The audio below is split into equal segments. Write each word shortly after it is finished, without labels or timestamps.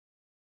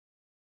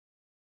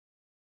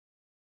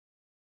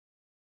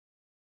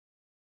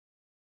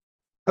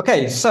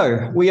Okay,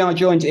 so we are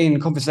joined in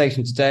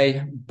conversation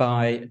today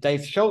by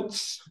Dave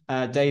Schultz.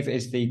 Dave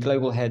is the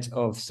global head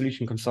of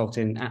solution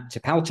consulting at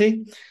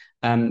Tipalti.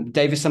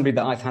 Dave is somebody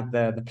that I've had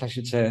the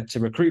pleasure to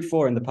recruit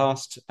for in the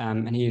past,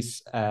 and he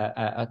is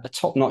a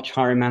top-notch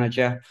hiring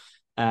manager.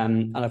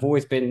 And I've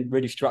always been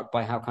really struck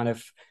by how kind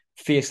of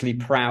fiercely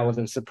proud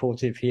and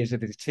supportive he is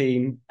of his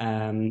team.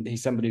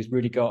 He's somebody who's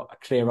really got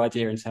a clear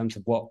idea in terms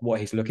of what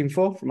he's looking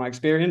for, from my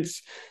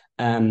experience.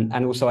 And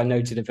also, I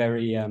noted a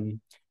very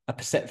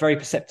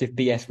perceptive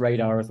BS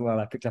radar as well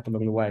I picked up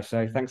along the way.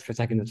 So thanks for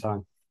taking the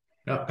time.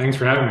 Yeah, thanks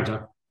for having me,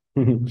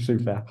 John.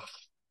 Super.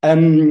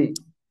 Um,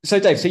 so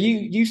Dave, so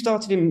you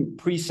started in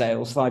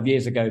pre-sales 5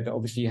 years ago, but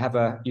obviously you have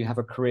a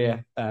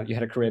career you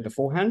had a career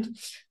beforehand.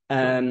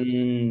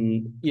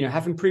 Having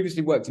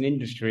previously worked in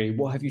industry,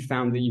 what have you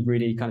found that you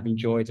really kind of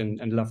enjoyed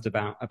and loved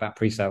about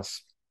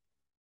pre-sales?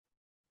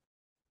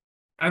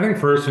 I think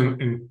first,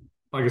 and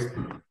I guess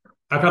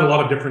I've had a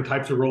lot of different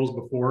types of roles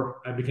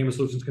before I became a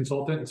solutions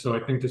consultant. So I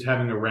think just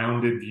having a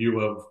rounded view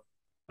of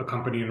a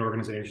company and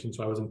organization.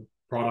 So I was in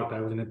product,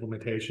 I was in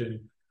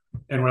implementation.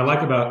 And what I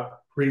like about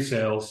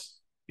pre-sales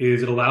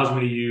is it allows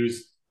me to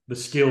use the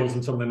skills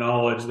and some of the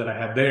knowledge that I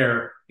had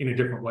there in a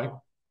different way.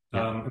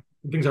 Yeah.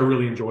 Things I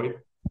really enjoy.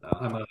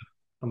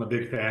 I'm a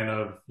big fan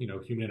of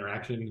human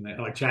interaction, and I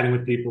like chatting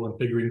with people and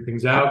figuring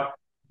things out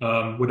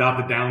without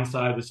the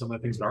downside of some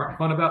of the things that aren't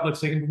fun about, let's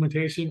say,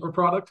 implementation or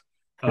product.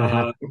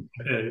 Uh,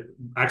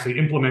 Actually,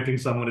 implementing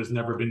someone has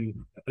never been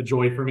a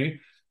joy for me,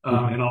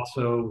 and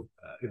also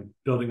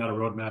building out a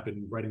roadmap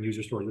and writing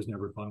user stories was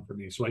never fun for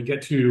me. So I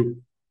get to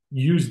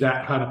use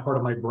that kind of part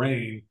of my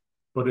brain,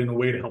 but in a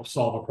way to help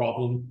solve a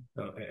problem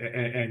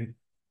and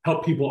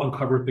help people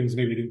uncover things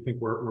maybe they didn't think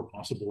were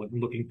possible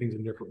and looking things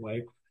in a different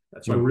way.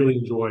 So I really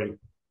enjoy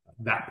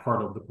that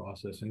part of the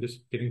process and just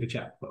getting to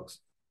chat with folks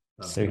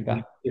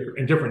Super.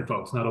 and different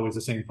folks, not always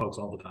the same folks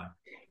all the time.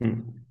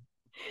 Mm.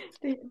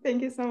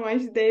 Thank you so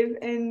much, Dave.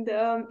 And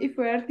if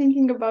we are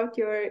thinking about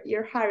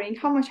your hiring,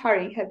 how much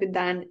hiring have you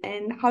done,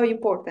 and how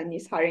important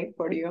is hiring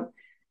for you?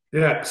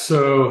 Yeah,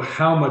 so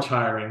how much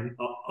hiring?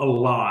 A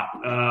lot.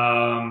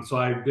 So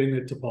I've been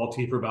at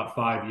Tipalti for about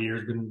 5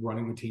 years, been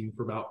running the team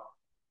for about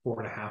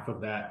four and a half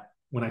of that.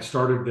 When I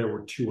started, there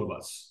were two of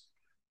us.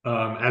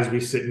 As we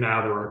sit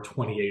now, there are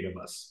 28 of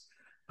us.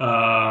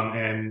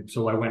 And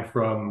so I went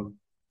from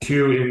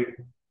two in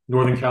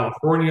Northern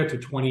California to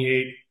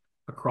 28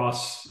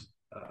 across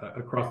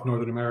across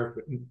North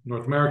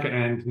America,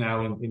 and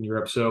now in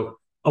Europe. So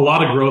a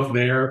lot of growth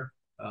there,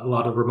 a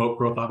lot of remote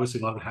growth. Obviously,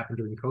 a lot of it happened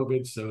during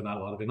COVID, so not a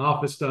lot of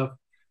in-office stuff.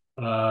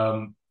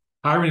 Um,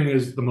 Hiring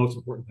is the most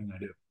important thing I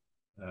do.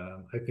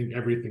 I think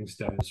everything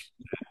stems.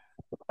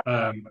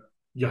 Um,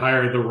 you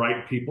hire the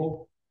right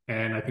people,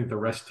 and I think the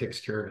rest takes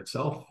care of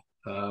itself.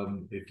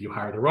 If you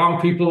hire the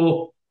wrong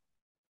people,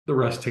 the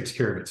rest takes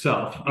care of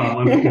itself.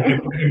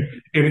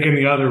 In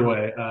the other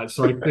way,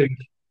 so I think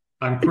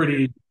I'm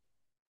pretty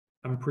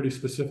I'm pretty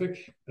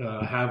specific.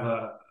 I have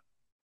a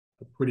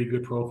pretty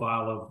good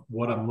profile of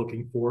what I'm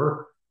looking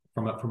for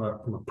from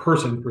a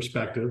person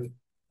perspective,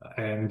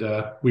 and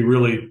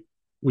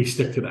we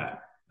stick to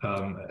that.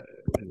 Um,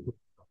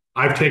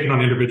 I've taken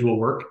on individual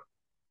work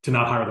to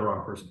not hire the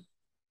wrong person.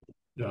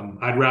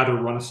 I'd rather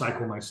run a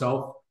cycle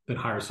myself than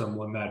hire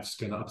someone that's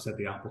going to upset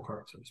the apple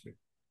cart, so to speak.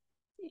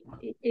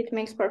 It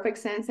makes perfect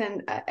sense,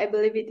 and I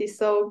believe it is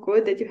so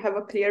good that you have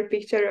a clear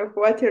picture of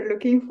what you're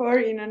looking for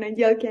in an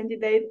ideal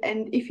candidate.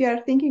 And if you are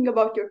thinking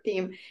about your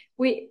team,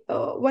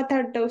 what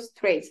are those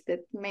traits that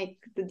make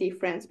the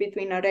difference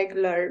between a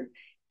regular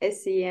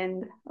SE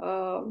and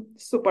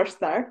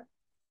superstar?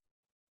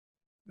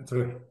 It's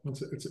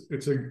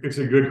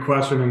a good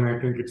question, and I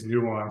think it's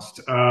nuanced.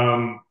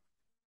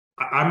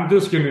 I'm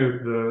just going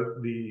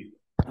to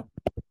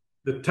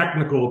the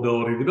technical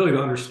ability, the ability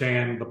to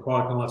understand the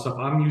product and all that stuff.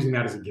 I'm using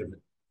that as a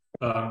given.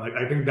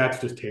 I think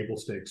that's just table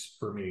stakes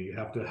for me. You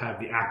have to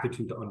have the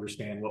aptitude to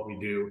understand what we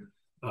do.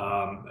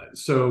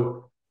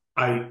 So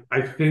I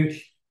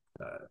think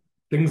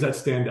things that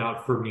stand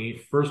out for me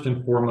first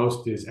and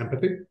foremost is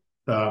empathy,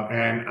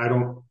 and I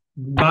don't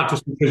not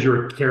just because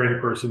you're a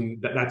caring person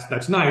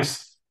that's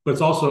nice, but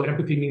it's also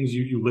empathy means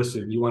you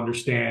listen, you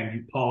understand,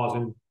 you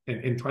pause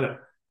and try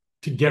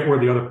to get where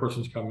the other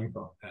person's coming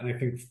from. And I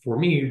think for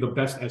me, the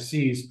best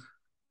SCs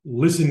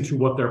listen to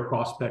what their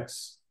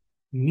prospects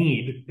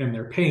need and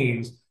their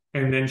pains,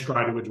 and then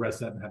try to address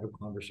that and have a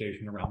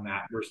conversation around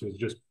that versus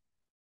just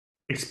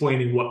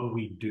explaining what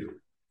we do.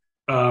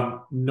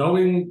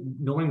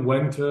 Knowing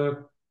when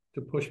to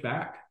push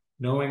back,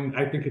 knowing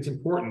I think it's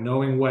important,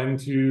 knowing when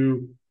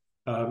to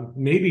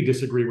maybe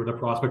disagree with a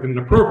prospect in an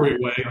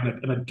appropriate way,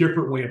 and a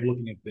different way of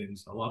looking at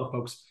things. A lot of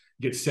folks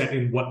get set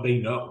in what they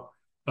know.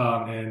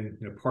 And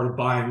part of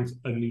buying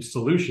a new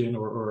solution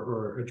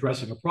or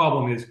addressing a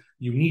problem is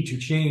you need to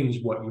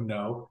change what you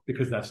know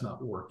because that's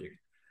not working.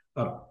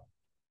 Uh,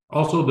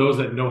 Also, those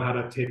that know how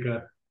to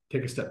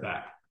take a step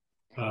back.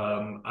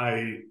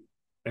 I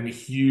am a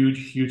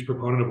huge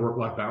proponent of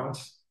work-life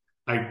balance.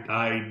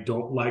 I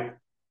don't like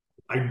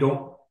I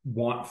don't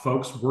want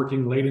folks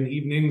working late in the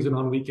evenings and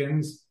on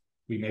weekends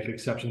We make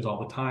exceptions all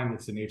the time.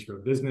 It's the nature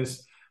of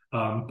business.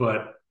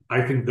 But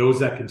I think those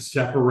that can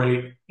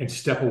separate and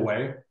step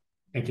away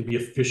and can be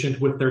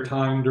efficient with their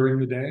time during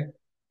the day,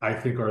 I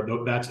think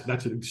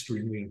that's an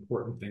extremely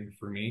important thing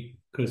for me,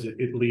 because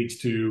it leads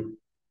to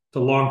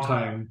long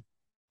time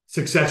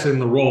success in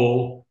the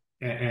role.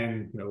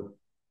 And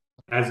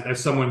as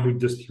someone who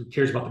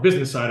cares about the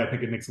business side, I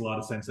think it makes a lot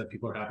of sense that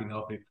people are happy and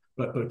healthy.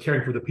 But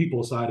caring for the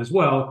people side as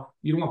well,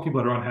 you don't want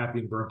people that are unhappy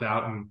and burnt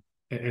out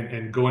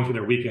and go into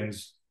their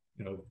weekends,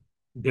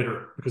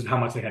 bitter because of how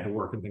much they had to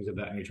work and things of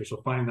that nature.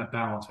 So finding that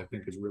balance, I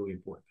think, is really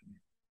important to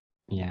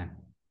me. Yeah.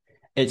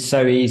 It's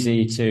so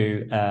easy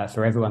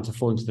for everyone to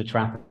fall into the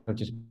trap of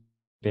just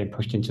being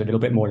pushed into a little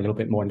bit more, a little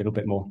bit more, a little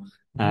bit more.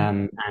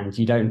 And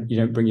you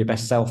don't bring your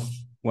best self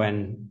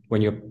when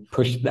you're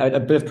pushed. A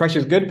bit of pressure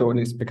is good, but when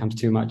it becomes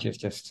too much, it's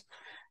just,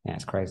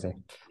 it's crazy.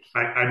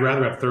 I'd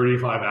rather have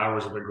 35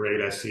 hours of a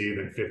great SC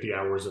than 50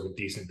 hours of a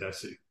decent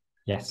SC.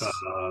 Yes.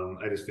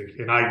 I just think,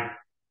 and I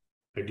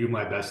do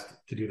my best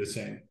to do the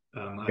same.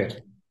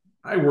 Good.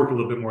 I work a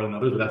little bit more than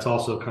others, but that's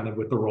also kind of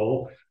with the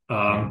role.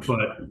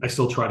 But I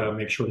still try to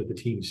make sure that the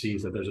team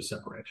sees that there's a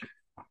separation.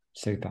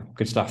 Super.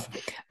 Good stuff.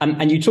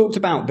 And you talked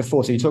about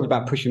before, so you talked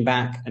about pushing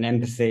back and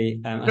empathy.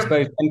 I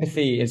suppose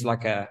empathy is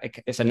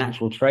it's a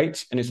natural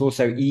trait, and it's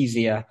also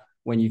easier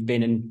when you've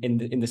been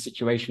in the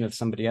situation of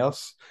somebody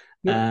else.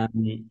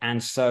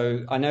 And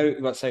so I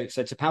know, so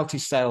Tipalti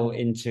sell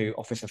into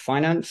Office of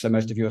Finance. So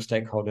most of your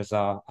stakeholders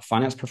are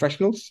finance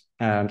professionals,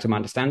 to my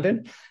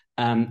understanding.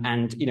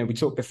 And we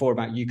talked before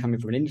about you coming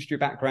from an industry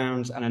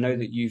background, and I know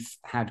that you've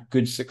had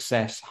good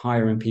success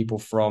hiring people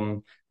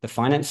from the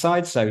finance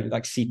side. So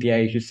like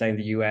CPAs, you'd say in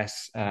the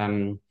US.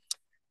 I've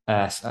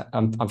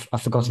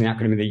forgotten the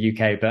acronym in the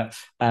UK, but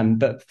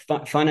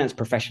finance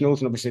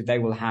professionals, and obviously they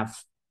will have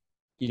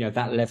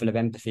that level of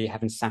empathy,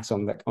 having sat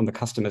on the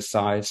customer's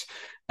side.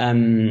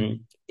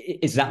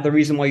 Is that the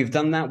reason why you've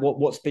done that?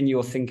 What's been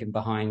your thinking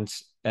behind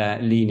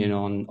leaning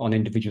on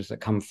individuals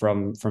that come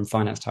from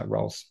finance type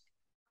roles?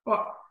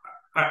 Well,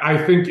 I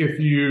think if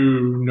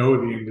you know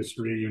the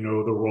industry, you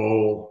know the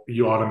role,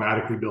 you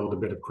automatically build a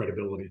bit of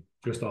credibility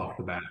just off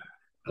the bat.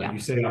 You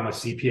say I'm a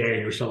CPA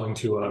and you're selling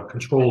to a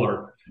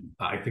controller.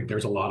 I think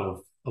there's a lot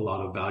of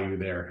value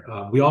there.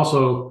 We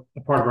also,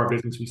 a part of our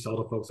business, we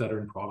sell to folks that are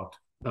in product.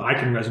 I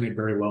can resonate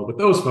very well with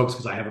those folks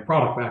because I have a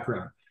product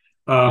background.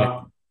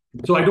 So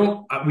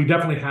we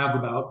definitely have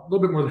about a little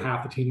bit more than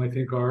half the team, I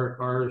think,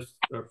 are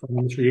from the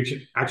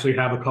industry. Actually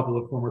have a couple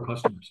of former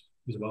customers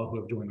as well who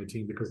have joined the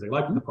team because they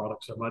like the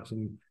product so much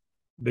and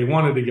they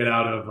wanted to get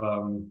out of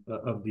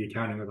the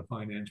accounting or the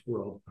finance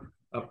world.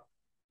 But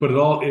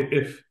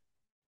if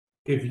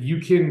you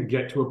can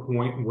get to a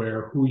point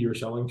where who you're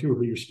selling to or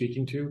who you're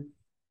speaking to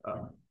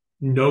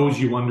knows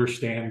you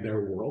understand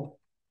their world,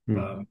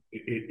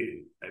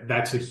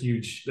 that's a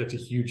huge thing.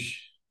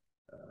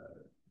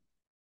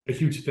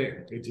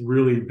 It's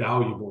really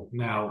valuable.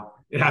 Now,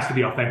 it has to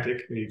be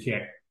authentic. You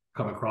can't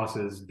come across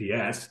as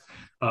BS.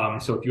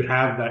 So if you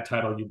have that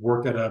title, you've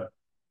worked as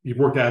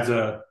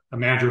a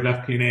manager of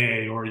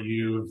FP&A, or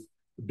you've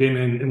been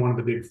in one of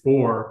the big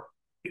four,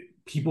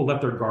 people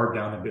let their guard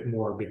down a bit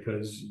more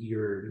because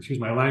excuse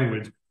my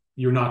language,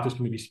 you're not just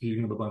going to be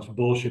speaking of a bunch of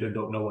bullshit and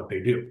don't know what they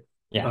do.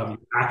 You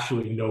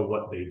actually know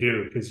what they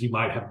do because you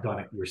might have done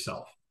it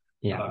yourself.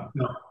 Now,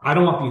 I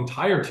don't want the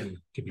entire team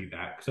to be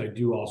that, because I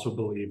do also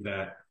believe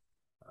that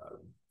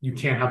you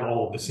can't have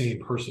all of the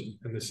same person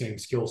and the same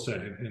skill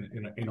set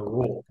in a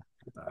role.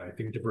 I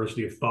think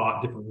diversity of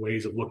thought, different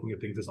ways of looking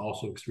at things is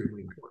also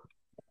extremely important.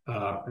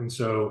 And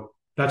so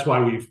that's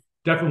why we've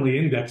definitely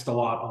indexed a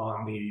lot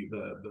on the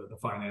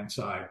finance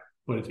side,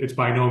 but it's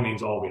by no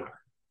means all we hire.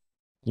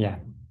 Yeah.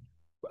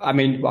 I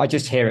mean, I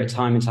just hear it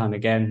time and time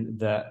again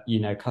that,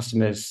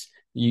 customers,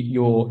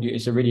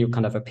 it's a really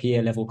kind of a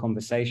peer level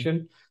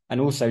conversation. And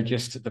also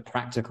just the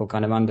practical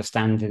kind of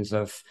understandings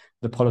of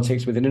the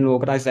politics within an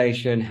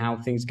organization, how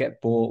things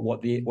get bought,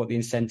 what the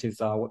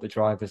incentives are, what the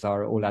drivers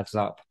are, it all adds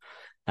up.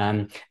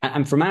 And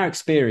from our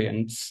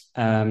experience,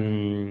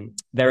 there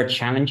are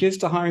challenges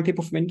to hiring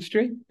people from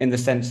industry in the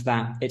sense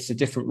that it's a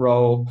different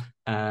role.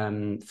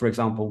 For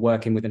example,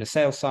 working within a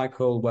sales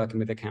cycle, working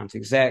with account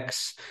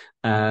execs.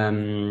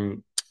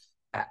 When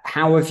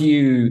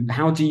you're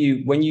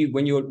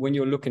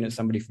looking at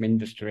somebody from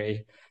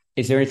industry,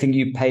 is there anything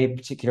you pay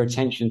particular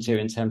attention to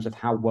in terms of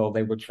how well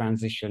they would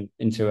transition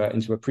into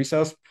a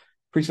pre-sales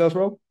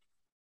role?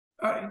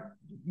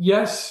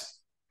 Yes,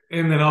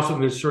 and then also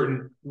there's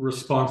certain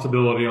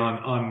responsibility on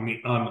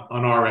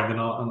our end,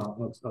 and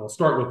I'll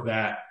start with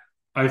that.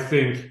 I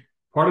think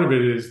part of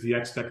it is the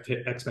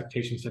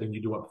expectation setting you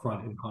do up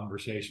front in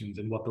conversations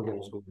and what the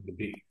role is going to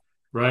be,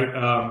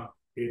 right?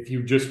 If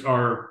you just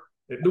are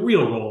the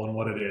real role and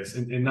what it is,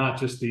 and not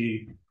just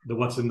the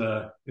what's in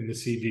the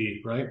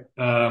CV, right?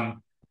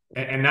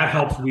 And that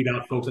helps weed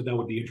out folks that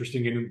would be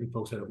interesting in and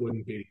folks that it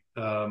wouldn't be.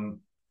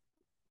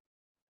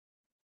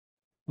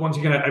 Once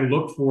again, I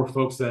look for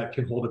folks that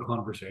can hold a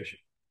conversation.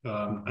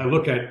 I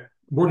look at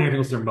more than anything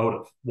else their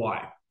motive.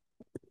 Why?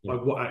 Yeah.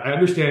 Like, well, I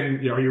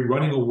understand, are you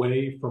running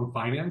away from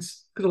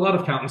finance? Because a lot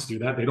of accountants do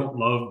that. They don't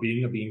love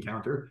being a bean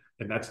counter.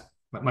 And that's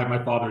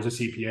my father's a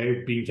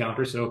CPA, bean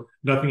counter. So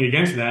nothing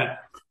against that.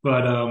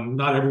 But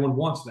not everyone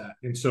wants that.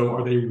 And so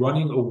are they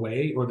running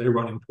away or are they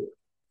running toward?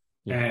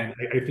 Yeah. And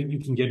I think you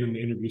can get in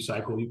the interview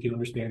cycle. You can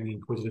understand the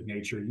inquisitive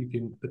nature. You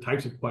can, the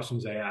types of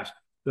questions they ask,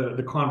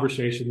 the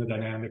conversation, the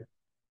dynamic,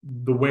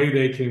 the way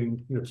they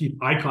can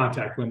keep eye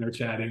contact when they're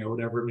chatting or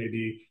whatever it may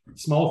be.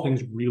 Small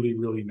things really,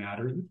 really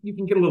matter. You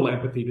can get a little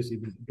empathy just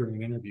even during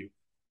an interview.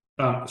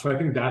 So I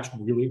think that's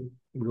really,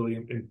 really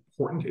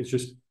important. It's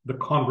just the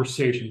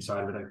conversation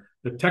side of it.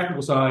 The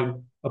technical side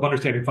of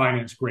understanding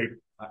finance, great.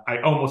 I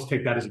almost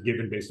take that as a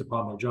given based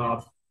upon their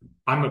job.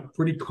 I'm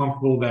pretty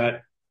comfortable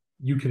that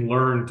you can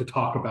learn to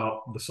talk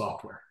about the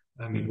software.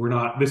 I mean, we're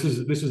not. This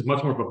is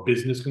much more of a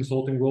business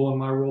consulting role in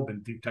my role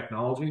than deep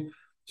technology.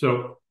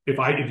 So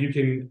if you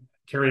can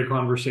carry a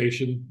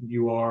conversation,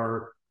 you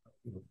are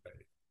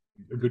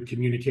a good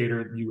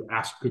communicator. You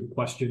ask good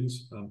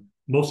questions.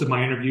 Most of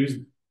my interviews,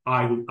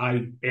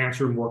 I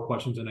answer more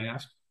questions than I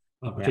ask,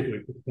 particularly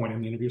at the point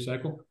in the interview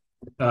cycle.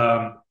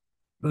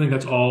 I think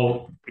that's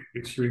all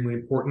extremely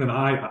important, and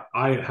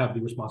I have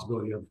the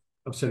responsibility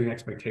of setting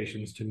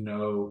expectations to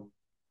know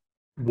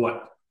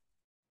what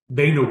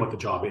they know what the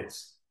job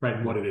is, right,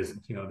 and what it is.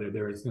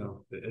 There is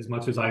as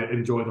much as I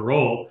enjoy the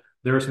role,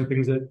 there are some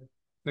things that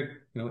like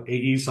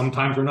AEs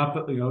sometimes are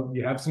not.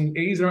 You have some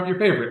AEs that aren't your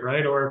favorite,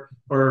 right,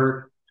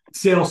 or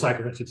sales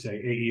cycles, I should say.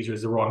 AEs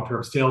is the wrong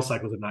term. Sales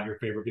cycles are not your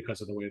favorite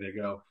because of the way they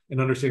go,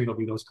 and understanding there'll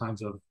be those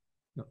kinds of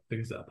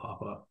things that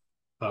pop up.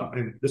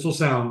 And this will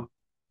sound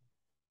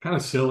kind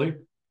of silly,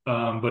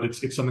 but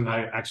it's something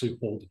I actually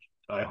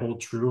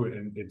hold true,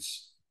 and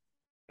it's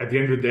at the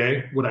end of the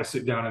day, would I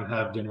sit down and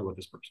have dinner with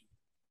this person?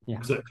 Yeah.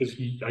 Because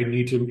I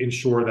need to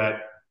ensure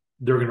that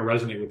they're going to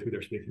resonate with who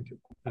they're speaking to.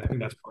 I think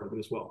that's part of it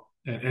as well.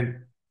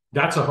 And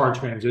that's a hard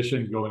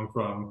transition going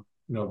from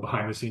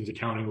behind the scenes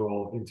accounting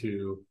role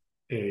into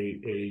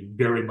a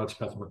very much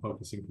customer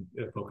focused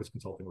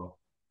consulting role.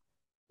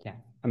 Yeah,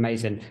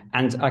 amazing.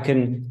 And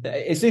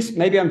is this,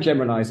 maybe I'm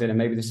generalizing and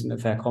maybe this isn't a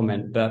fair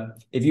comment,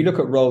 but if you look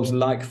at roles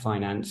like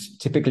finance,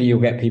 typically you'll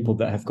get people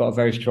that have got a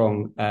very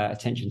strong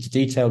attention to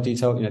detail,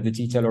 the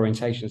detail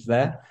orientation is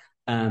there.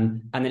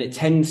 And then it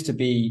tends to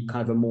be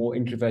kind of a more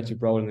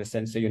introverted role in the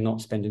sense that you're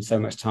not spending so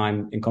much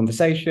time in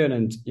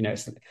conversation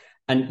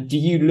and do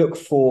you look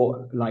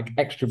for like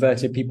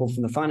extroverted people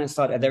from the finance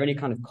side? Are there any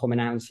kind of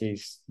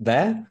commonalities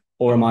there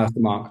or am I off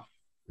the mark?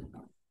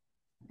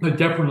 But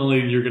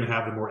definitely, you're going to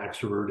have the more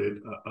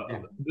extroverted,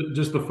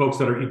 just the folks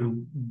that are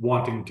even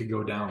wanting to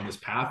go down this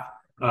path.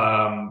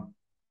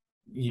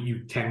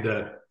 You tend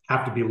to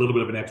have to be a little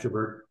bit of an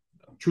extrovert.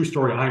 True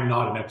story, I'm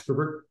not an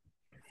extrovert.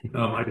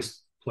 I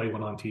just play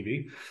one on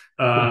TV.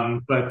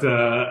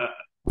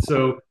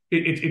 So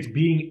it's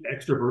being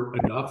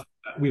extrovert enough.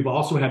 We've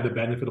also had the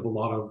benefit of a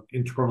lot of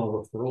internal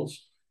referrals.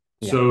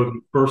 Yeah. So the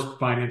first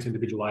finance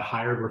individual I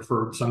hired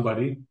referred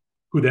somebody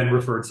who then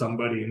referred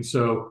somebody. And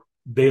so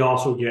they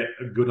also get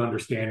a good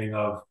understanding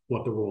of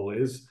what the role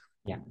is.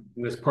 Yeah.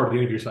 And as part of the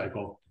interview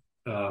cycle,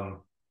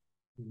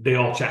 they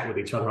all chat with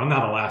each other. I'm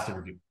not the last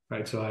interview,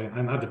 right? So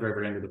I'm at the very,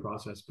 very end of the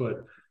process.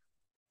 But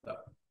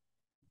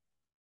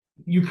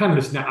you kind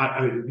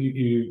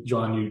of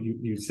John,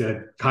 you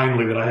said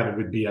kindly that I have a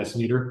good BS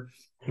meter.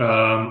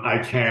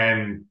 I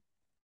can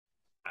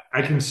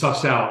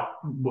suss out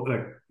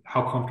like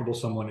how comfortable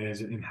someone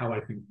is and how I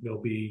think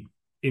they'll be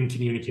in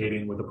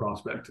communicating with a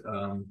prospect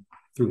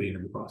through the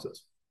interview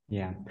process.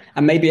 Yeah.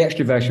 And maybe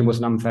extroversion was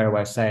an unfair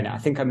way of saying it. I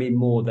think I mean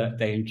more that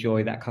they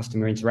enjoy that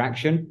customer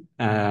interaction.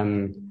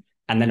 And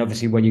then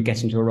obviously when you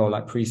get into a role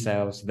like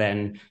pre-sales,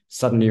 then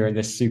suddenly you're in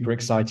this super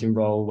exciting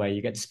role where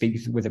you get to speak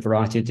with a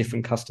variety of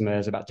different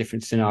customers about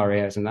different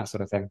scenarios and that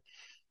sort of thing.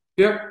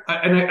 Yeah.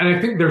 And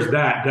I think there's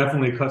that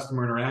definitely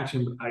customer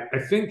interaction. But I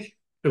think,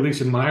 at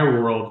least in my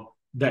world,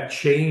 that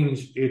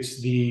change,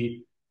 it's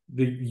the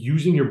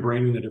using your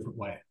brain in a different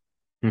way.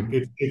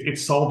 Mm-hmm.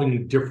 It's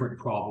solving different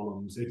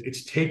problems.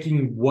 It's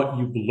taking what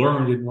you've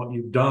learned and what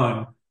you've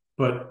done,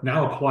 but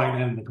now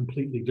applying it in a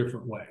completely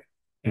different way.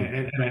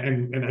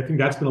 Mm-hmm. And I think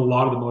that's been a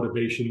lot of the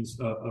motivations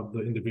of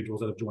the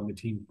individuals that have joined the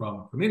team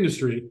from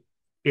industry.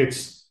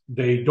 It's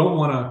they don't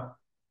want to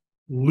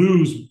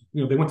lose.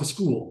 They went to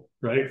school,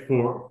 right,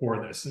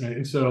 for this,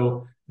 and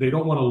so they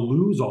don't want to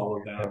lose all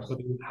of that. But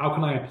how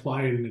can I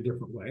apply it in a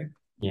different way?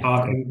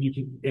 Yeah. And you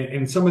can,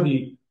 and some of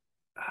the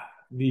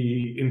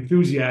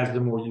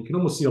enthusiasm, or you can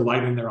almost see a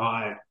light in their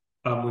eye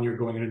when you're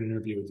going in an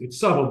interview. It's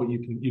subtle, but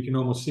you can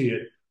almost see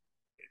it.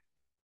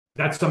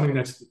 That's something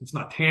it's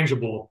not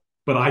tangible,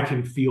 but I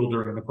can feel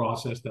during the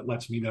process that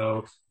lets me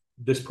know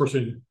this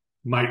person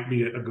might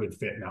be a good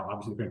fit. Now,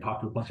 obviously, we're going to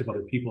talk to a bunch of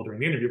other people during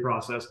the interview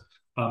process,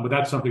 but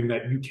that's something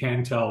that you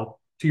can tell.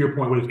 To your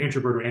point, whether it's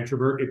introvert or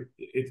extrovert,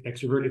 it's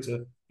extrovert.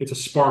 It's a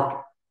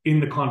spark in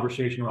the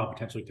conversation about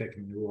potentially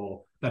taking the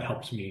role that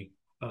helps me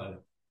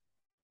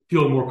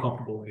feel more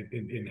comfortable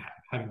in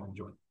having someone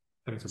join.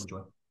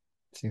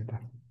 Super.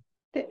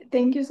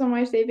 Thank you so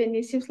much, Dave. And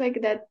it seems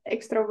like that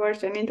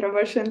extroversion,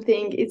 introversion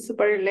thing is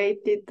super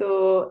related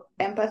to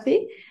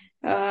empathy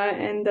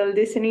and the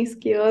listening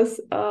skills.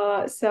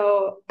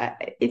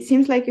 It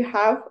seems like you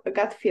have a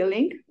gut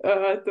feeling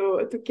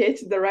to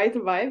catch the right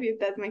vibe, if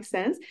that makes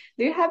sense.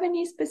 Do you have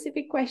any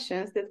specific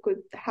questions that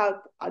could help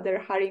other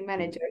hiring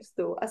managers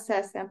to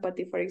assess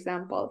empathy, for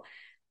example,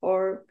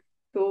 or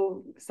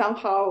to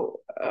somehow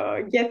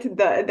get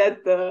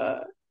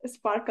that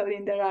sparkle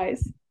in their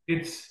eyes?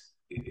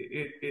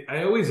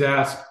 I always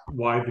ask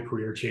why the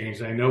career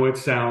change. I know it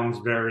sounds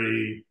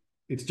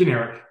it's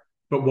generic,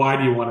 but why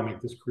do you want to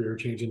make this career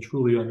change? And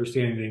truly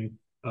understanding,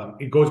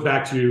 it goes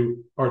back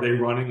to, are they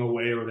running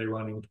away or are they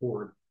running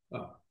toward?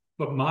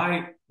 But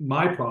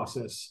my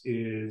process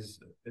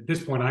is, at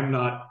this point,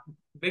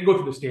 they go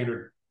through the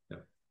standard,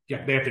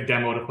 yeah, they have to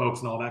demo to folks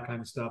and all that kind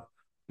of stuff.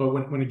 But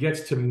when it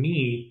gets to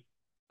me,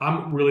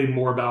 I'm really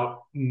more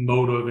about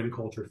motive and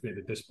culture fit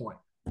at this point.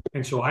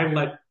 And so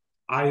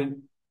I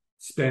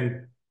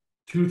spend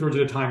 2/3 of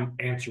the time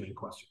answering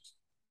questions.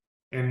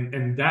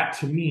 And that,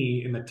 to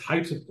me, and the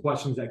types of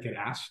questions that get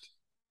asked,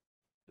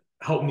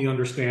 help me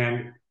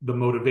understand the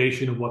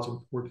motivation of what's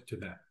important to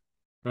them,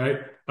 right?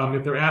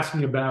 If they're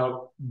asking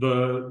about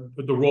the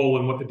role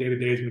and what the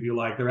day-to-day is going to be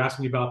like, they're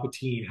asking about the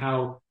team,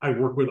 how I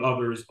work with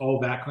others, all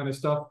that kind of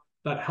stuff,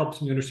 that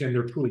helps me understand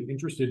they're truly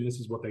interested and this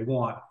is what they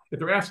want. If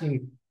they're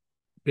asking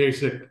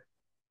basic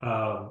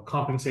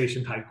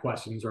compensation type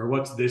questions, or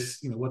what's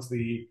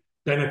the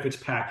benefits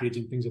package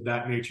and things of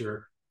that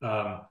nature,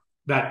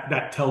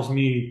 that tells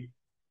me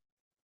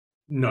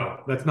no,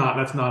 that's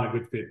not a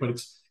good fit. But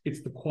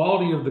it's the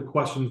quality of the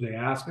questions they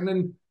ask, and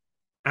then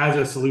as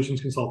a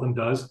solutions consultant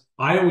does,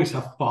 I always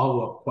have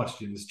follow-up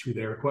questions to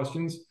their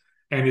questions,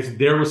 and it's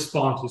their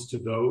responses to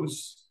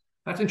those.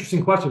 That's an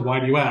interesting question.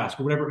 Why do you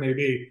ask? Or whatever it may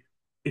be.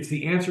 It's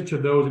the answer to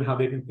those and how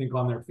they can think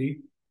on their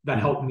feet that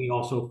help me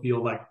also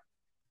feel like,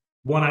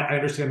 one, I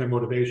understand their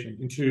motivation,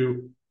 and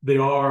two, they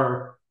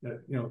are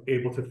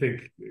able to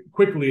think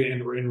quickly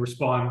and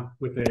respond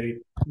with a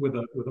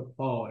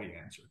quality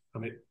answer.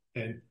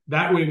 And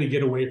that way we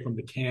get away from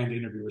the canned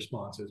interview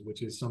responses,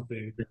 which is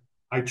something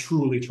I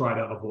truly try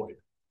to avoid,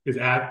 is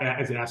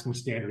asking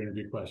standard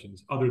interview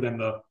questions, other than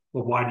well,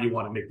 why do you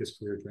want to make this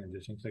career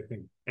transition? Because I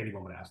think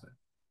anyone would ask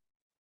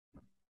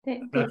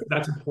that.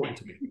 That's important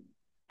to me.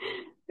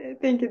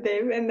 Thank you,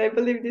 Dave. And I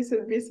believe this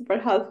would be super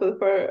helpful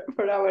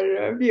for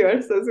our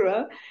viewers as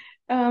well.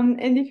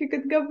 And if you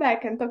could go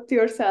back and talk to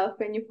yourself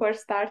when you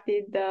first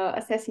started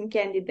assessing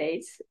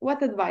candidates,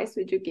 what advice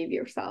would you give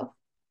yourself?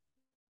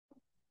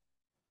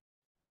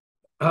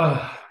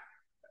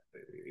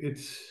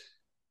 It's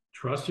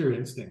trust your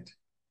instinct.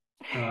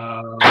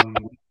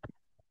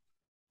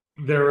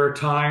 There are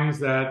times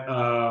that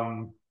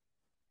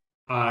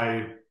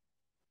I've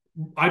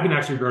been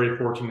actually very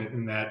fortunate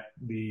in that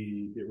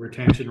the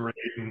retention rate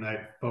and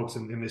that folks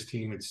in this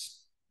team,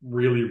 it's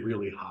really,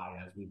 really high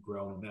as we've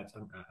grown,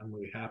 and I'm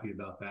really happy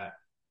about that.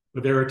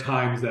 But there are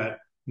times that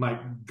my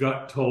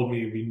gut told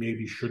me we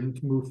maybe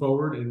shouldn't move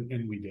forward,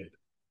 and we did.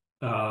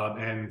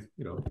 And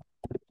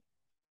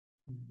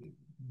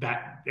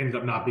that ends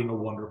up not being a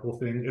wonderful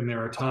thing. And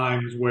there are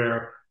times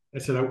where I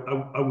said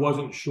I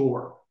wasn't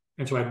sure,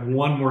 and so I had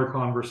one more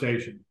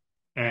conversation,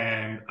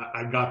 and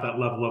I got that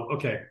level of,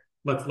 okay,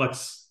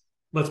 let's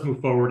move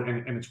forward,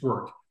 and it's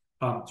worked.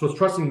 So it's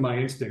trusting my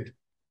instinct,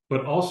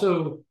 but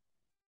also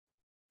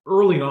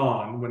early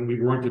on, when we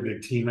weren't a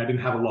big team, I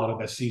didn't have a lot of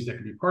SCs that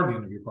could be part of the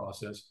interview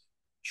process.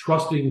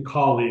 Trusting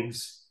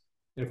colleagues,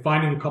 and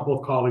finding a couple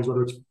of colleagues,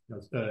 whether it's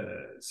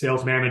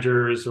sales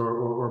managers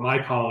or my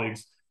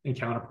colleagues and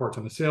counterparts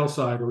on the sales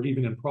side, or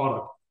even in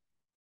product,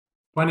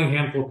 finding a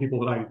handful of people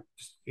that I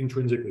just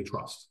intrinsically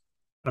trust,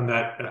 and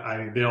that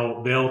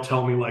they'll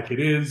tell me like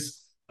it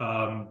is,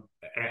 and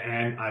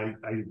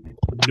I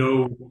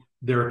know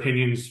their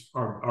opinions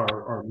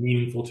are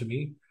meaningful to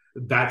me.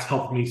 That's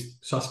helped me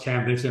suss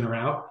candidates in or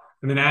out.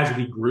 And then as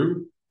we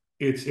grew,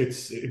 it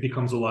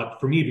becomes a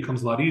lot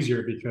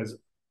easier, because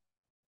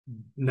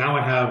now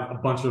I have a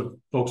bunch of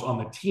folks on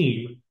the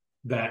team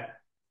that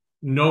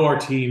know our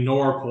team, know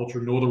our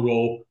culture, know the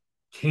role,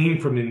 came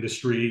from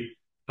industry,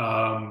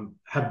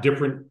 have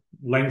different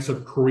lengths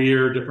of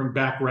career, different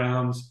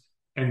backgrounds,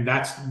 and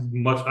that's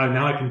much.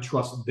 Now I can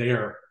trust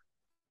their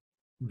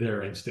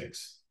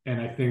instincts,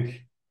 and I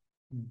think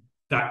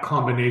that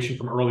combination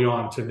from early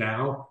on to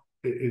now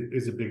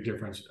is a big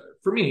difference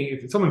for me.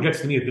 If someone gets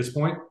to me at this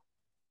point,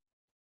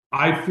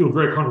 I feel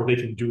very comfortable they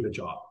can do the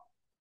job.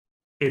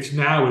 It's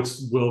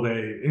will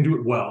they, and do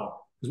it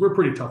well, because we're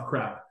pretty tough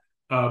crap.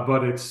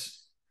 But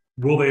it's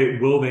will they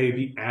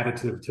be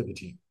additive to the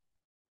team?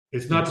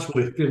 It's not just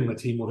will they fit in the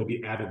team, will they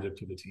be additive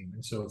to the team?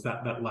 And so it's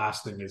that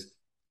last thing, is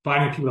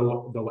finding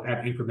people that will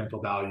add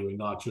incremental value, and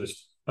not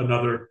just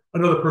another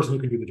person who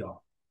can do the job.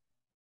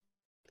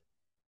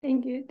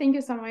 Thank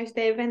you so much,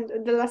 Dave.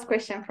 And the last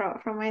question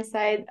from my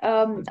side,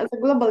 as a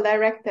global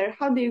director,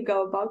 how do you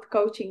go about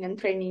coaching and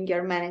training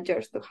your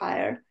managers to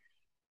hire?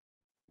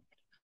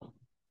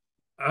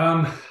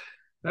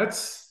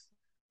 It's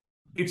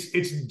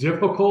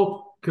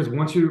difficult, because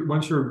once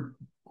you're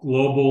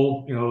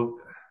global,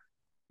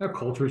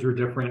 cultures are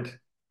different,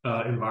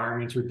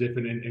 environments are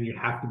different, and you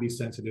have to be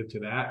sensitive to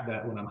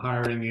that when I'm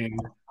hiring in.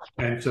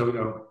 And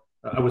so,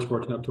 I was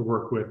fortunate enough to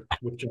work with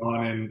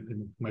John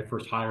and my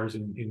first hires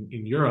in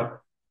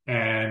Europe.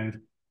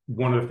 And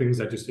one of the things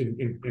that just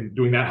in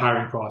doing that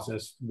hiring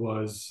process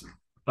was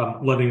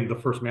letting the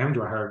first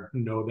manager I hired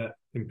know that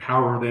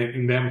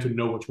empowering them to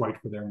know what's right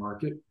for their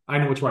market. I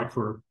know what's right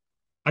for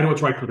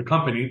the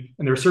company,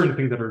 and there are certain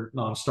things that are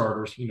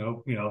non-starters.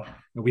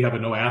 We have a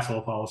no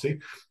asshole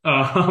policy,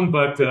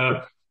 but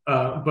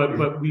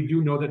we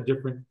do know that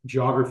different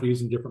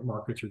geographies and different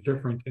markets are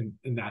different,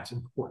 and that's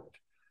important.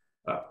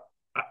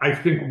 I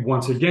think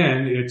once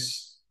again,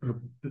 it's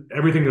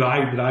everything that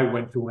I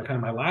went through. And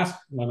kind of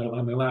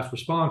my last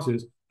response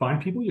is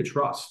find people you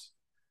trust.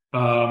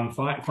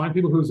 Find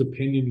people whose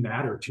opinion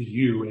matter to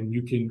you, and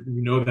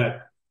you know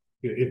that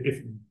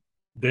if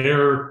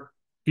they're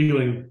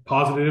feeling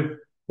positive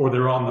or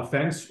they're on the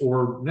fence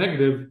or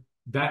negative,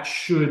 that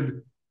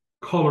should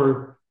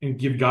color and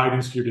give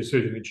guidance to your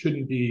decision. It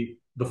shouldn't be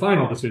the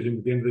final decision.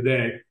 At the end of the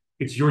day,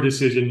 it's your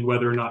decision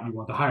whether or not you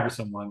want to hire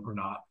someone or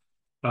not.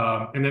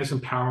 And then it's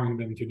empowering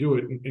them to do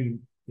it. And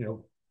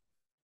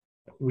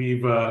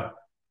we've had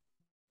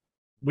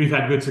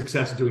good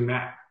success doing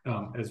that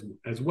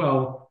as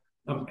well.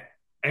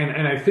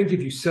 And I think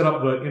if you set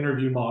up the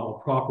interview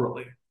model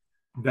properly,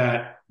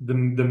 that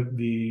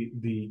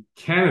the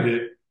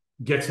candidate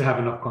gets to have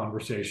enough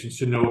conversations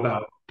to know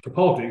about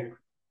Tipalti.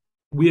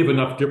 We have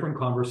enough different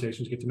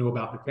conversations to get to know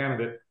about the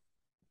candidate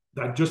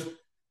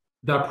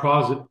that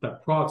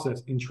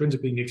process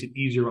intrinsically makes it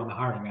easier on the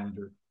hiring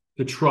manager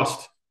to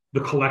trust the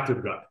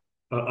collective gut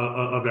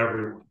of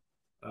everyone.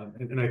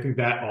 And I think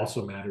that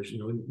also matters.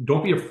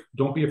 Don't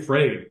be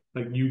afraid.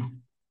 Like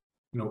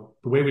the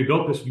way we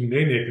built this, you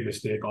may make a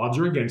mistake. Odds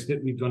are against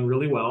it. We've done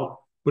really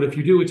well, but if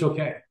you do, it's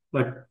okay.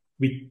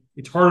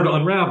 It's harder to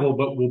unravel,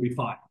 but we'll be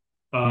fine.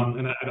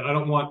 And I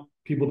don't want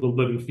people to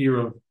live in fear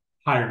of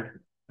hiring.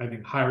 I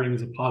think hiring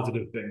is a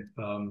positive thing,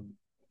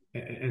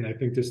 and I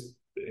think just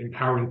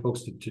empowering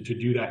folks to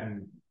do that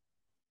and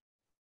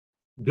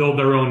build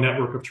their own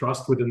network of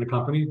trust within the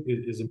company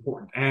is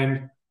important.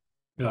 And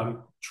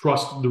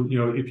trust,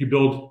 if you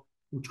build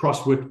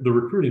trust with the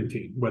recruiting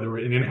team, whether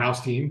an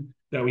in-house team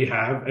that we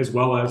have, as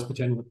well as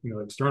potential,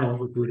 external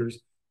recruiters,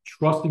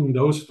 trusting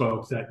those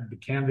folks that the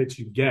candidates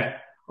you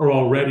get are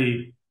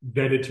already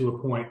vetted to a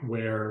point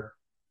where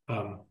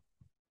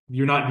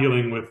you're not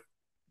dealing with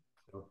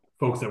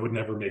folks that would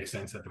never make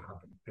sense at the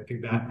company. I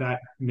think that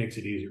makes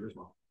it easier as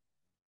well.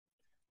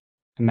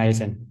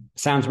 Amazing.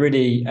 Sounds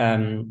really.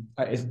 I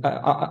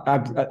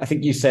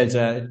think you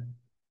said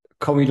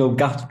communal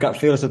gut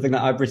feel, or something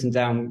that I've written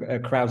down.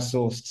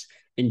 Crowdsourced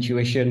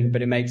intuition,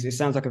 but it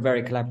sounds like a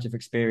very collaborative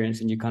experience,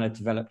 and you kind of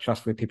develop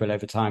trust with people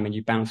over time, and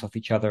you bounce off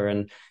each other,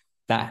 and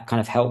that kind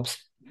of helps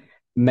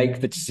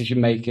make the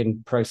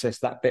decision-making process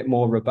that bit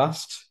more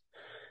robust.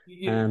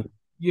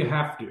 You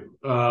have to.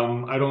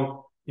 I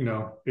don't,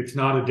 it's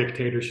not a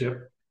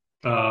dictatorship.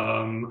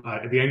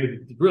 At the end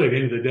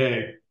of the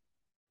day,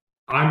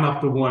 I'm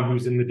not the one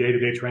who's in the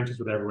day-to-day trenches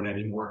with everyone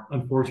anymore.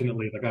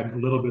 Unfortunately, I'm a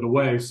little bit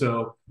away.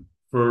 So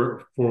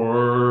for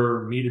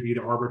me to be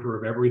the arbiter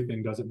of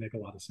everything doesn't make a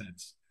lot of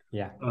sense.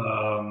 Yeah.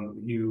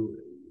 You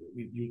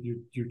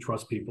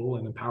trust people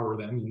and empower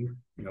them.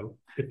 And,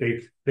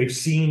 if they've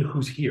seen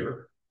who's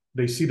here,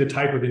 they see the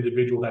type of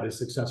individual that is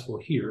successful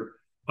here,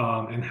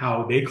 and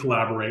how they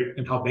collaborate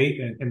and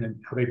then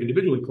how they've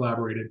individually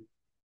collaborated.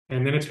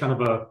 And then it's kind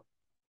of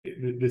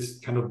this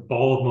kind of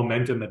ball of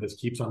momentum that just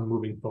keeps on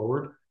moving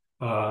forward.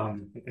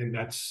 And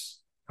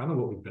that's kind of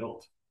what we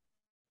built.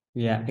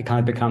 Yeah, it kind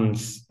of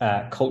becomes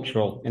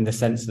cultural in the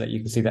sense that you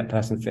can see that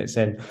person fits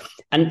in.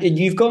 And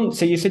you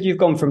said you've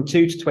gone from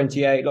 2 to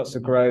 28, lots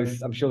of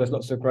growth. I'm sure there's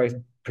lots of growth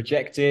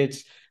projected.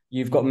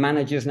 You've got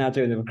managers now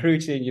doing the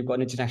recruiting. You've got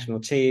an international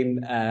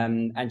team.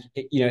 And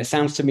it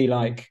sounds to me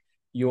like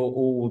you're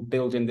all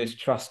building this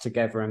trust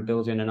together and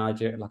building an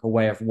idea, like a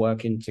way of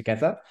working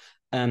together.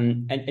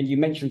 And you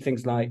mentioned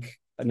things like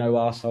a no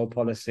arsehole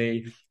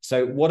policy.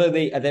 So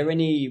are there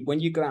any, when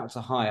you go out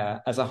to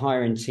hire as a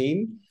hiring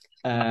team,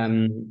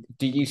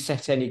 do you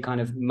set any kind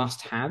of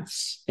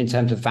must-haves in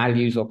terms of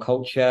values or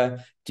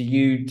culture? Do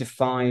you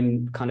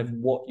define kind of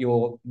what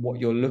you're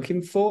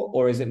looking for,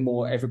 or is it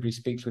more everybody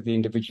speaks with the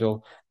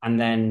individual and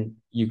then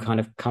you kind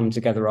of come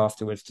together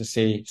afterwards to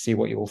see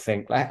what you all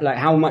think? Like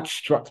how much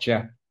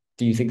structure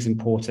do you think is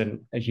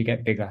important as you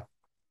get bigger?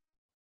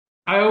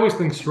 I always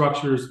think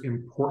structure is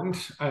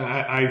important.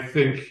 I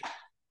think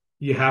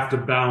you have to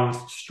balance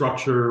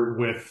structure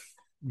with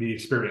the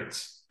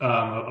experience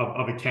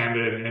of a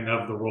candidate and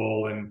of the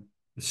role and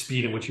the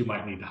speed in which you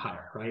might need to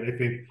hire, right? I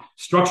think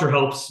structure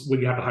helps when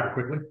you have to hire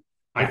quickly.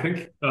 I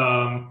think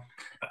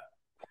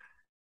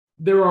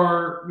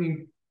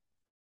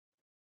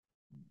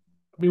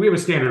we have a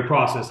standard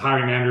process.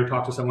 Hiring manager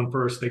talks to someone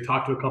first. They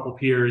talk to a couple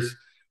peers.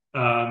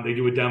 They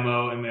do a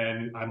demo, and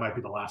then I might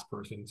be the last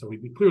person. So we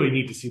clearly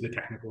need to see the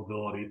technical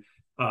ability,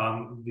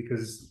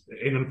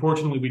 and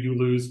unfortunately, we do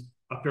lose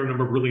a fair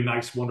number of really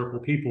nice, wonderful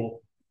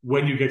people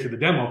when you get to the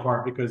demo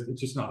part because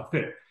it's just not a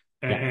fit,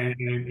 Yeah.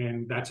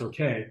 and that's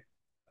okay.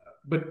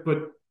 But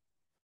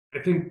I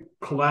think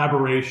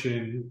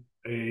collaboration,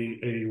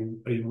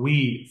 a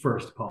we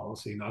first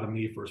policy, not a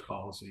me first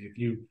policy.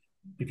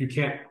 If you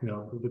can't,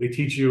 they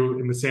teach you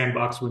in the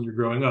sandbox when you're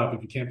growing up,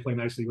 if you can't play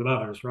nicely with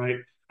others, right?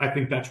 I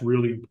think that's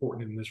really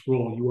important in this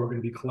role. You are going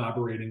to be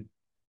collaborating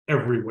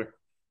everywhere.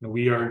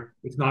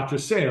 It's not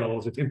just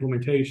sales, it's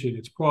implementation,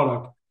 it's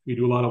product. We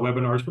do a lot of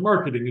webinars for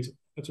marketing.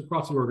 It's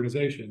across the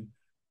organization.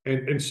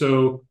 And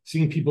so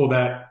seeing people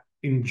that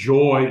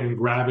enjoy and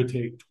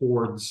gravitate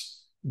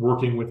towards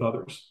working with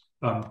others.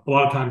 A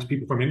lot of times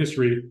people from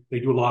industry, they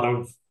do a lot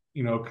of,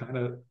 kind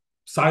of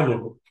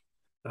silo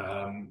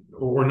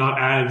or not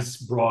as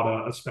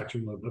broad a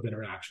spectrum of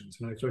interactions.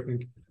 And so I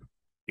think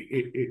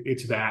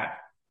it's that.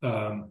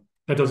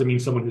 That doesn't mean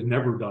someone who's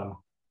never done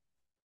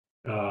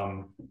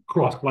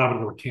cross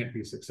collaborative work can't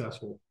be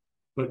successful.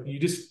 But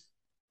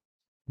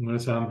I'm going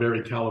to sound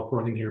very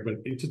Californian here, but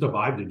it's just a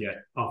vibe to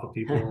get off of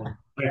people.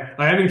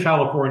 I am in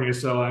California,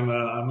 so I'm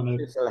going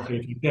to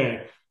say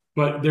UK.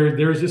 But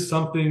there's just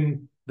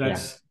something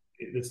that's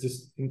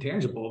just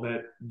intangible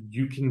that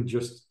you can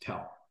just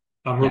tell.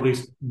 Or at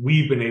least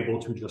we've been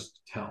able to just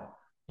tell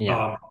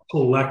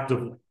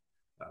collectively.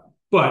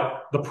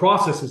 But the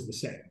process is the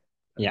same.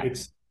 Yeah.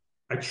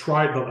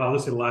 I'll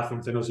list the last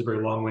things. I know it's a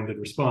very long-winded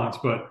response,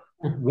 but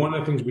one of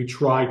the things we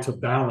try to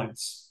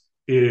balance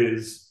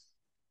is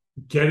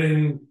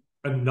getting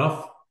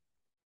enough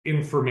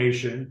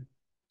information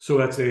so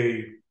that's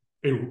a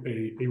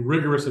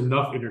rigorous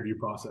enough interview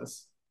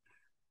process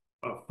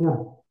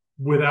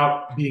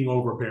without being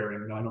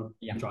overbearing. And I know,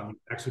 John, you've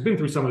actually been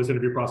through some of this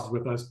interview process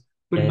with us,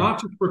 but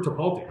not just for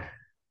Tipalti.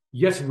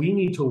 Yes, we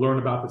need to learn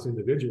about this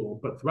individual,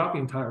 but throughout the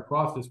entire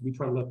process, we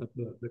try to let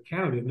the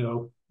candidate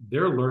know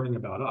they're learning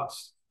about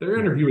us. They're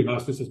interviewing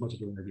us just as much as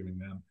we're interviewing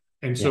them.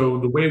 And so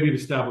the way we've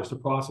established the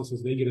process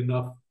is they get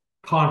enough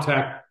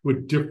contact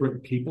with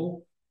different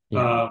people.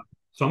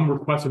 Some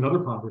request another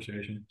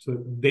conversation so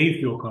that they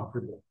feel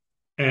comfortable.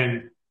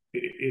 And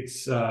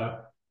it's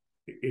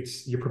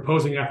you're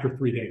proposing after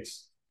 3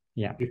 dates.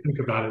 Yeah. You think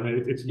about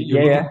it. It's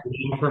you're looking for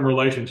a long-term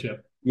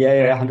relationship.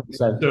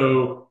 100%.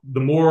 So the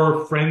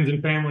more friends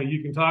and family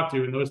you can talk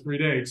to in those 3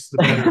 dates, the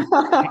better.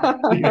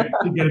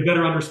 you get a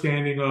better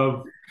understanding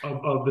of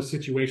the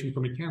situation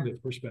from a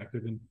candidate's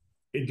perspective. And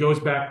it goes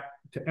back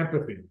to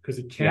empathy because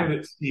the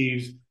candidate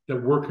sees that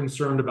we're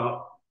concerned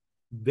about,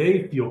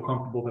 they feel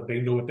comfortable that they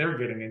know what they're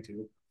getting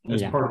into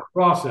as part of the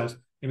process.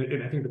 And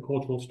I think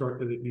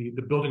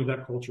the building of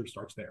that culture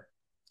starts there.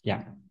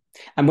 Yeah.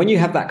 And when you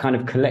have that kind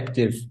of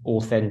collective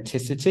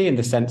authenticity in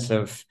the sense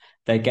of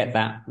they get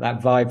that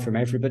vibe from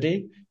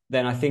everybody,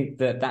 then I think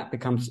that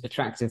becomes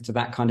attractive to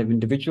that kind of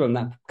individual, and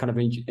that kind of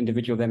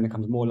individual then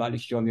becomes more likely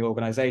to join the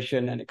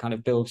organization, and it kind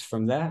of builds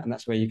from there. And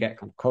that's where you get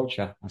kind of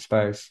culture, I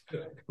suppose.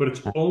 But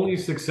it's only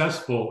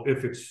successful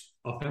if it's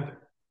authentic,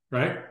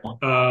 right?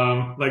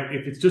 Like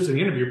if it's just an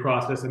interview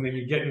process and then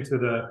you get into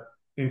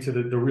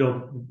the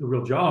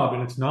real job,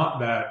 and it's not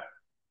that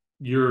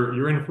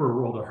you're in for a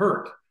world of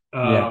hurt.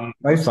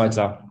 Both sides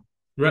are.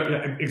 Right,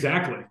 yeah,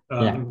 exactly.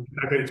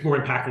 It's more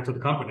impactful to the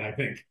company, I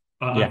think.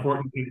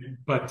 Unfortunately,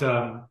 but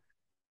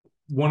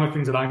one of the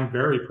things that I'm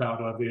very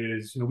proud of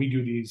is, we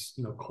do these,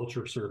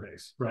 culture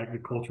surveys, right? The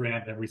culture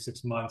amp every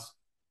 6 months,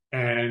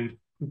 and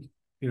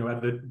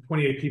at the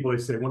 28 people, they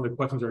say one of the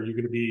questions are, "You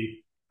going to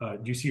be?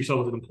 Do you see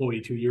yourself as an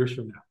employee 2 years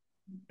from now?"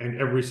 And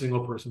every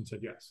single person said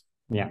yes.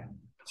 Yeah.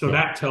 So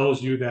that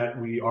tells you that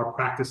we are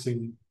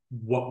practicing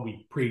what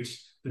we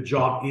preach. The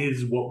job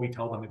is what we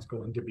tell them it's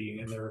going to be,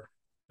 and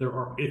there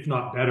are, if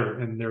not better,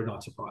 and they're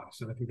not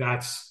surprised. And I think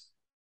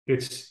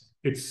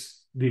it's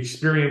the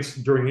experience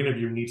during the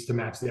interview needs to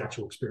match the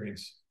actual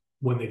experience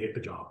when they get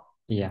the job.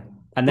 Yeah,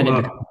 and then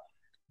an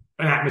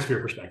atmosphere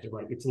perspective,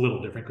 right? It's a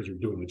little different because you're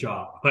doing the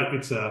job, but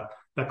it's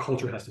that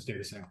culture has to stay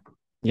the same.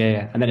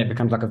 Yeah, and then it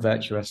becomes like a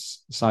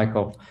virtuous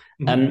cycle.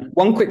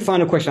 One quick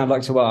final question I'd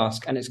like to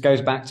ask, and it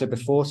goes back to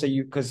before. So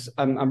because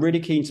I'm really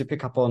keen to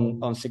pick up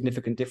on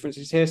significant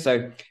differences here.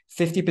 So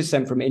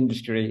 50% from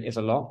industry is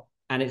a lot,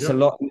 and it's a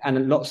lot,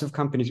 and lots of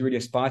companies really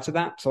aspire to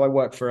that. So I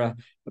work for a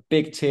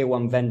big tier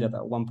 1 vendor that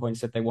at one point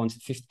said they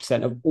wanted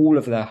 50% of all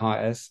of their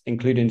hires,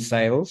 including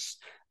sales,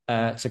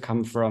 to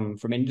come from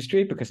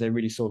industry because they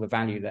really saw the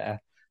value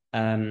there.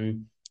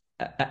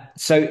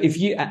 So if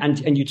you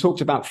and you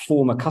talked about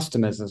former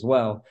customers as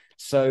well.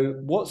 So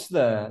what's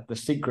the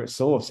secret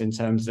sauce in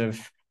terms of,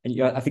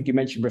 and I think you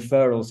mentioned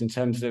referrals, in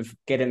terms of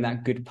getting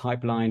that good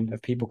pipeline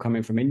of people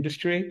coming from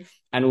industry,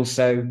 and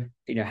also,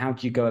 how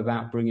do you go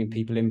about bringing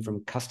people in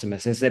from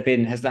customers? Has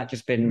that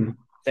just been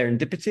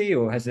serendipity,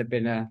 or has there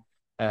been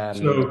I'll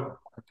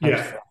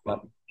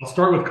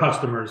start with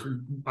customers.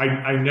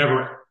 I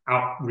never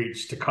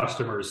outreach to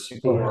customers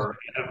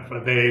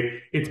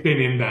it's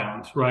been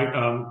inbound,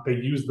 right? They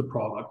use the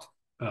product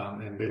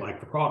and they like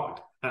the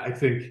product. I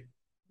think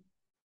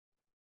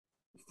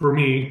for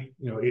me,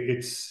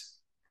 it's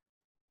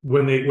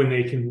when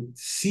they can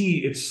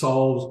see it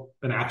solves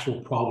an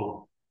actual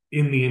problem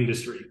in the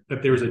industry,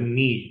 that there's a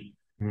need,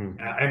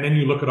 And then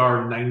you look at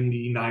our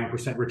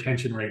 99%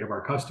 retention rate of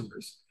our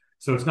customers.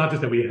 So it's not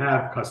just that we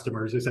have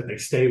customers, it's that they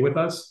stay with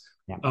us.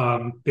 Yeah.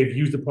 They've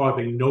used the product,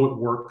 they know it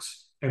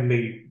works, and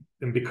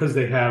because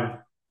they have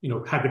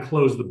had to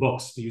close the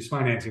books, to use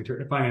financing,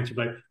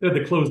 but they had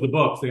to close the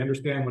books. They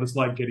understand what it's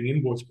like getting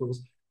invoice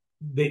approvals.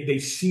 They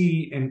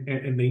see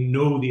and they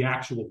know the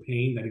actual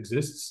pain that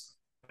exists.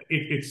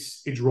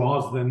 It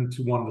draws them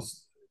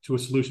to a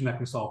solution that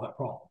can solve that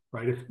problem,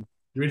 right? If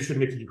you're interested in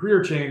making a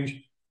career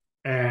change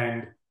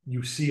and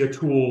you see a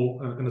tool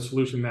and a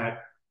solution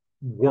that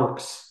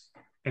works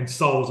and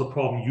solves a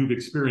problem you've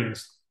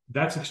experienced,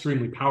 that's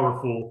extremely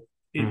powerful.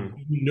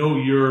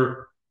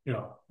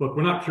 Look,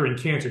 we're not curing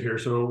cancer here,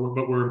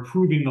 but we're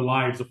improving the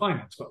lives of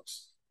finance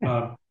folks.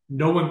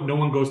 No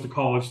one goes to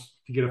college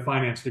to get a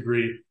finance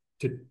degree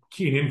to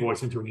key an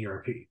invoice into an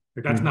ERP.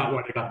 Like, that's not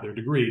why they got their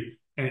degree,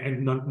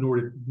 and nor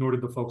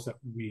did the folks that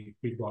we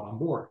brought on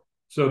board.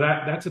 So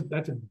that's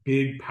a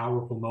big,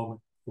 powerful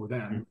moment for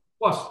them.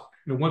 Plus,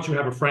 once you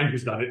have a friend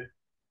who's done it,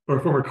 or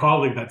a former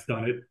colleague that's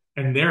done it,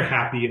 and they're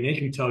happy and they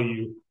can tell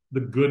you the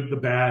good, the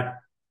bad,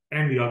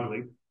 and the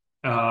ugly,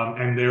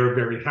 and they're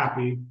very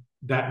happy,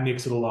 that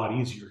makes it a lot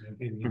easier.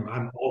 And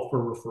I'm all for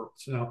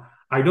referrals. Now,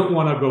 I don't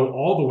want to go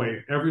all the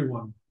way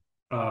everyone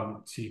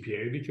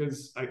CPA,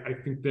 because I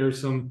think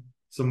there's some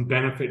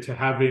benefit to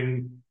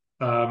having,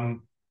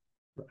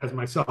 as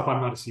myself,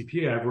 I'm not a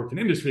CPA. I've worked in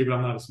industry, but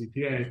I'm not a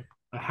CPA.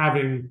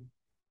 Having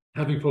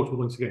folks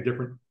willing to get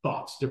different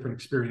thoughts, different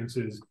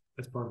experiences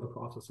as part of the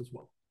process as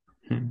well.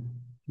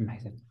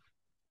 Amazing.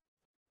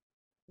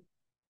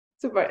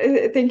 Super.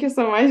 Thank you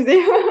so much,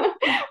 Dave,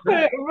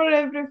 for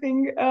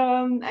everything.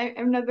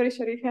 I'm not very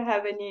sure if you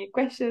have any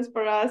questions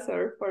for us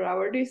or for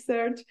our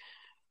research.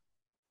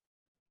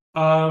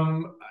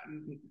 No,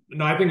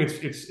 I think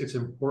it's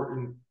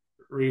important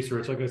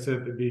research. Like I said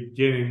at the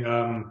beginning,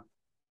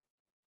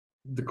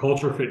 the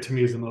culture fit to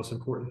me is the most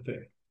important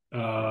thing.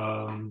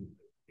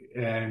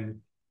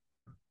 And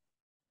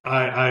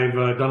I've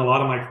done a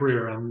lot of my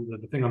career, and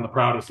the thing I'm the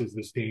proudest is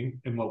this team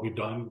and what we've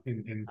done.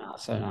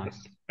 So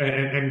nice.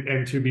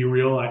 And to be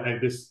real,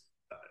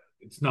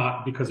 it's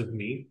not because of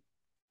me.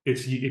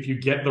 It's if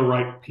you get the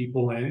right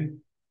people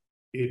in,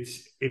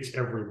 it's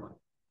everyone.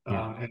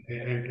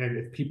 And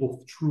if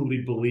people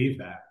truly believe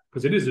that,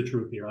 because it is the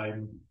truth here.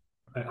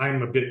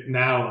 I'm a bit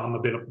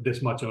of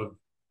this much of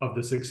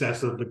the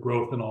success of the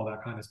growth and all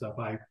that kind of stuff.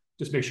 I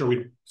just make sure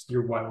we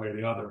steer one way or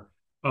the other.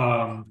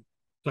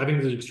 So I think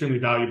this is extremely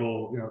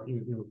valuable,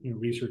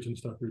 research and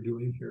stuff we're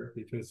doing here,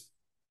 because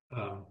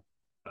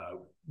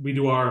we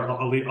do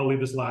I'll leave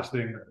this last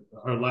thing,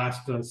 our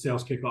last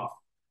sales kickoff.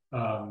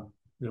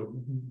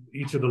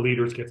 Each of the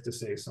leaders gets to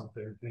say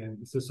something, and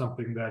this is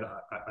something that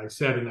I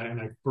said, and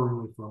I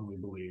firmly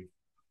believe.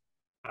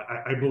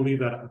 I believe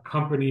that a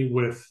company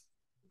with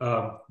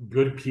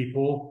good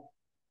people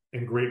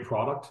and great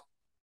product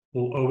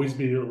will always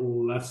be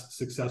less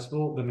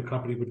successful than a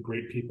company with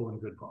great people and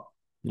good product.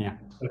 Yeah.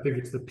 I think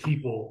it's the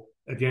people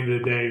at the end of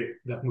the day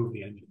that move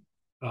the engine.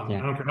 I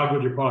don't care how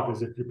good your product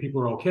is. If your people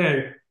are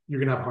okay, you're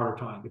going to have a harder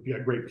time. If you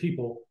got great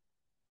people,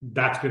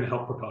 that's going to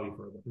help propel you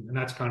further. And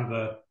that's kind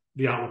of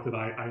the outlook that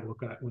I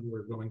look at when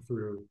we're going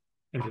through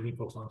and bringing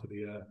folks onto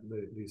the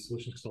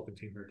solution consulting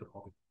team here at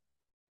Tipalti.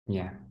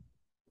 Yeah.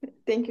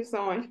 Thank you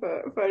so much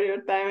for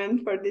your time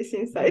and for this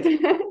insight.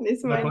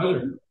 My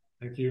pleasure.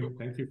 Thank you.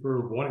 Thank you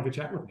for wanting to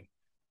chat with me.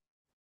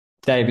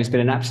 Dave, it's been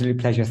an absolute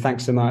pleasure.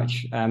 Thanks so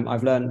much.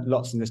 I've learned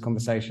lots in this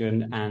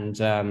conversation, and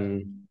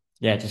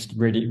just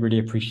really, really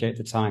appreciate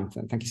the time.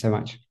 Thank you so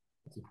much.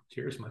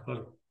 Cheers. My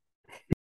pleasure.